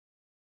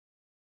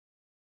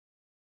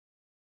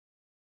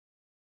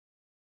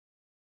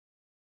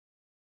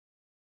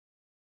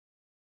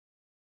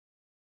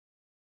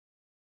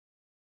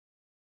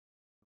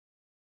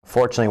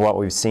Fortunately, what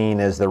we've seen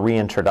is the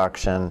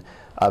reintroduction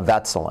of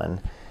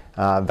Vetsulin.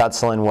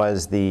 Vetsulin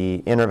was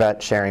the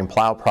Intervet sharing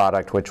plow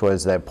product, which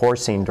was the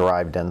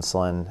porcine-derived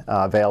insulin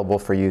available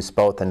for use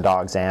both in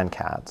dogs and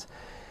cats.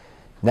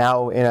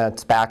 Now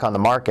it's back on the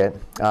market.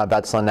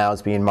 Vetsulin now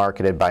is being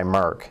marketed by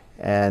Merck.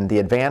 And the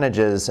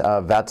advantages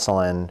of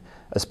Vetsulin,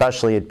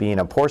 especially it being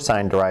a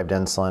porcine-derived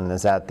insulin,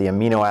 is that the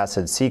amino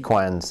acid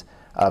sequence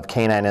of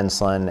canine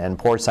insulin and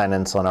porcine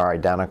insulin are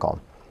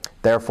identical.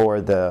 Therefore,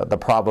 the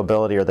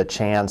probability or the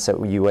chance that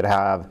you would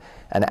have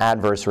an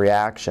adverse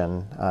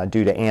reaction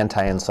due to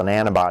anti-insulin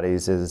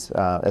antibodies is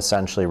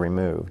essentially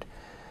removed.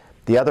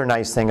 The other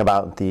nice thing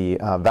about the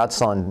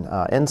Vetsulin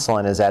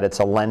insulin is that it's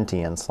a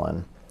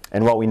lenti-insulin.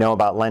 And what we know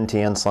about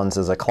lenti-insulins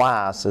as a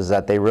class is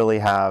that they really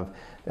have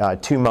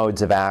two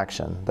modes of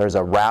action. There's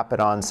a rapid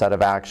onset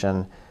of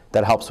action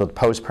that helps with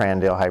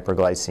postprandial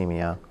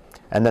hyperglycemia.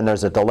 And then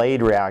there's a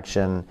delayed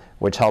reaction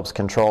which helps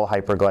control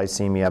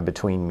hyperglycemia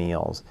between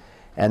meals.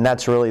 And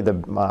that's really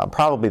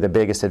probably the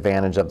biggest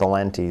advantage of the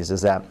lentis, is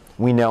that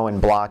we know in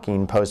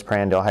blocking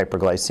postprandial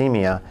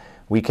hyperglycemia,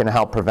 we can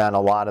help prevent a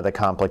lot of the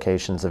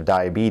complications of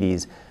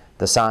diabetes,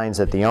 the signs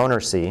that the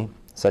owners see,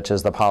 such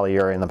as the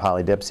polyuria and the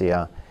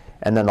polydipsia,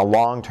 and then the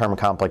long-term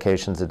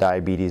complications of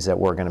diabetes that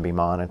we're going to be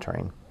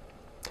monitoring.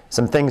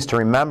 Some things to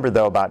remember,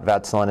 though, about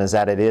Vetsulin is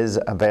that it is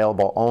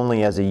available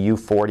only as a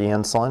U40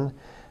 insulin.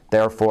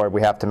 Therefore,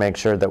 we have to make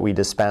sure that we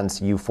dispense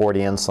U40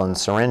 insulin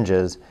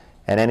syringes,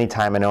 and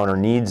anytime an owner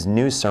needs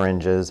new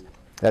syringes,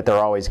 that they're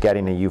always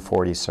getting a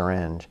U40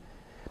 syringe.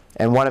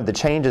 And one of the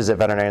changes that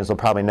veterinarians will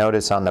probably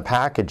notice on the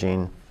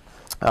packaging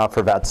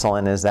for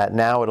Vetsulin is that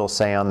now it'll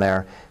say on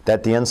there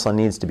that the insulin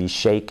needs to be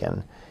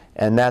shaken.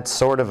 And that's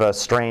sort of a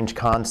strange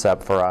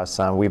concept for us.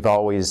 We've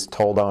always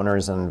told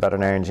owners and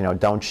veterinarians,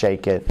 don't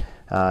shake it.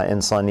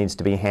 Insulin needs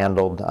to be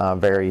handled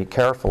very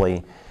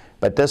carefully.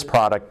 But this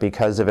product,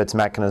 because of its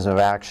mechanism of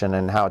action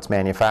and how it's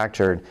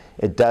manufactured,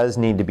 it does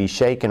need to be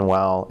shaken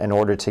well in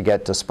order to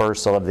get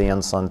dispersal of the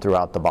insulin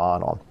throughout the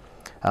bottle.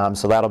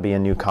 So that'll be a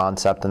new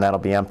concept, and that'll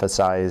be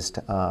emphasized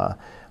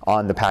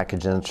on the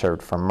package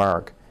insert from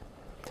Merck.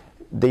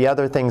 The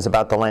other things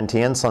about the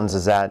lenti-insulins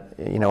is that,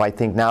 I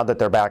think now that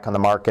they're back on the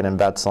market and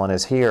Vetsulin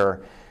is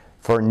here,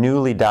 for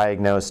newly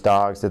diagnosed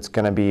dogs, it's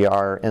going to be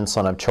our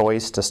insulin of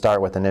choice to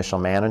start with initial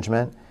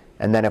management.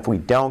 And then if we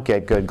don't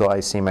get good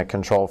glycemic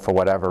control for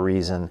whatever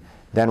reason,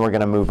 then we're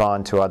going to move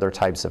on to other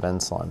types of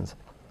insulins.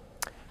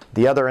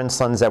 The other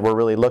insulins that we're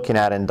really looking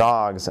at in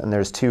dogs, and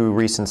there's two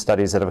recent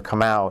studies that have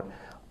come out,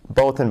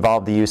 both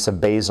involve the use of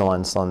basal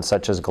insulin,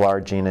 such as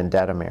glargine and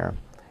detamir.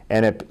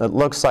 And it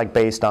looks like,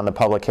 based on the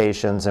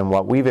publications and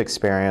what we've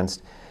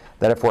experienced,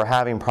 that if we're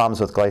having problems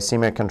with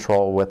glycemic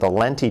control with a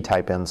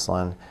lenti-type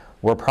insulin,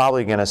 we're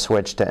probably going to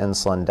switch to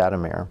insulin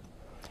detamir.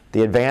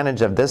 The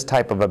advantage of this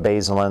type of a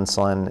basal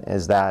insulin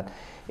is that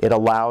it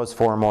allows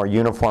for more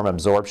uniform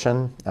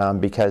absorption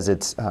because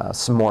it's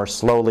more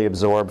slowly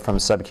absorbed from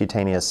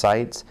subcutaneous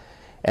sites.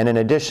 And in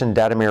addition,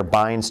 detamir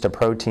binds to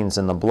proteins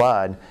in the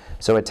blood,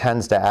 so it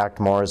tends to act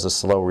more as a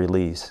slow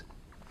release.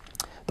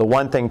 The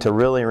one thing to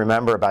really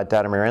remember about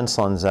detamir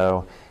insulins,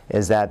 though,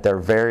 is that they're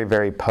very,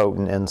 very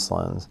potent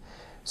insulins.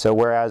 So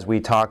whereas we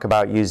talk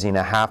about using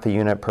a half a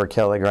unit per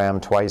kilogram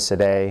twice a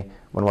day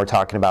when we're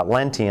talking about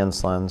lenti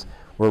insulins,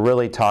 we're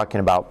really talking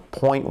about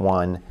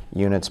 0.1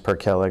 units per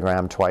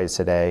kilogram twice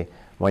a day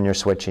when you're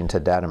switching to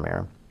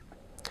detamir.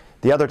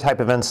 The other type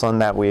of insulin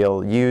that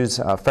we'll use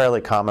fairly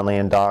commonly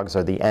in dogs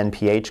are the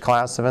NPH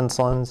class of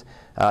insulins.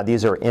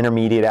 These are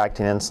intermediate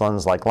acting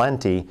insulins like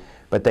lenti,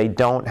 but they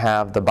don't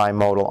have the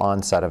bimodal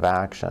onset of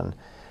action.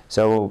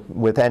 So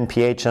with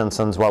NPH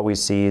insulins, what we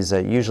see is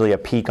usually a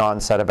peak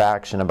onset of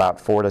action about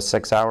 4 to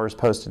 6 hours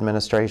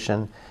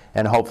post-administration,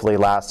 and hopefully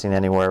lasting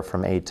anywhere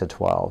from 8 to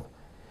 12.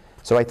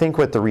 So I think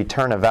with the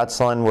return of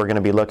Vetsulin, we're going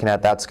to be looking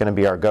at, that's going to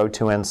be our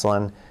go-to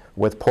insulin.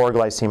 With poor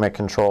glycemic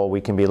control,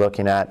 we can be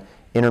looking at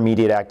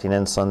intermediate acting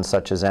insulins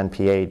such as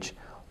NPH,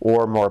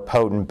 or more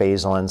potent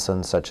basal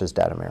insulins such as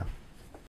detamir.